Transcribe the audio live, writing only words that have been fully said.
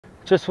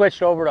just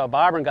switched over to a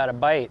bobber and got a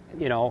bite.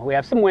 You know, we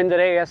have some wind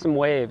today, we have some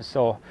waves,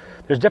 so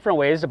there's different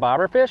ways to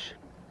bobber fish.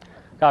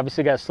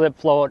 Obviously got a slip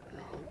float,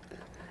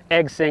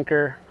 egg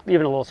sinker,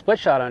 even a little split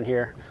shot on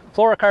here.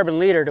 Fluorocarbon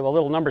leader to a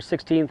little number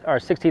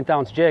 16th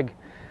ounce jig.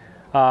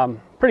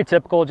 Pretty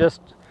typical.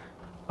 Just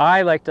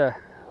I like to,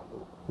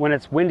 when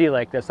it's windy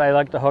like this, I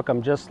like to hook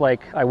them just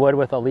like I would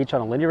with a leech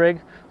on a lindy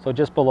rig. So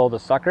just below the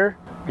sucker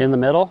in the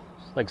middle,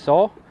 like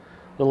so. A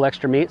little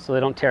extra meat so they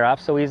don't tear off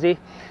so easy.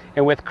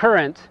 And with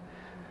current,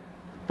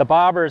 the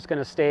bobber is going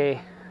to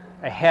stay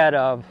ahead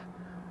of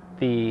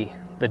the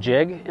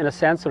jig in a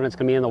sense. When it's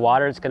going to be in the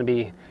water, it's going to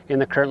be in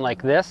the current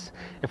like this.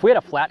 If we had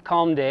a flat,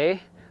 calm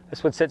day,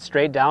 this would sit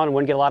straight down and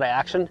wouldn't get a lot of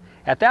action.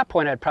 At that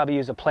point, I'd probably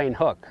use a plain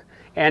hook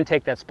and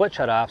take that split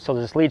shot off so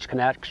this leech can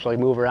actually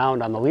move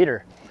around on the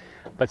leader.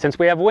 But since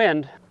we have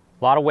wind,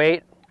 a lot of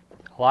weight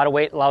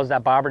allows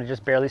that bobber to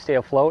just barely stay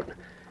afloat.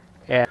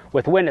 And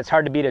with wind, it's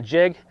hard to beat a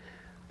jig.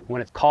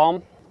 When it's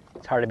calm,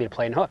 it's hard to beat a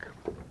plain hook.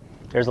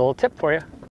 There's a little tip for you.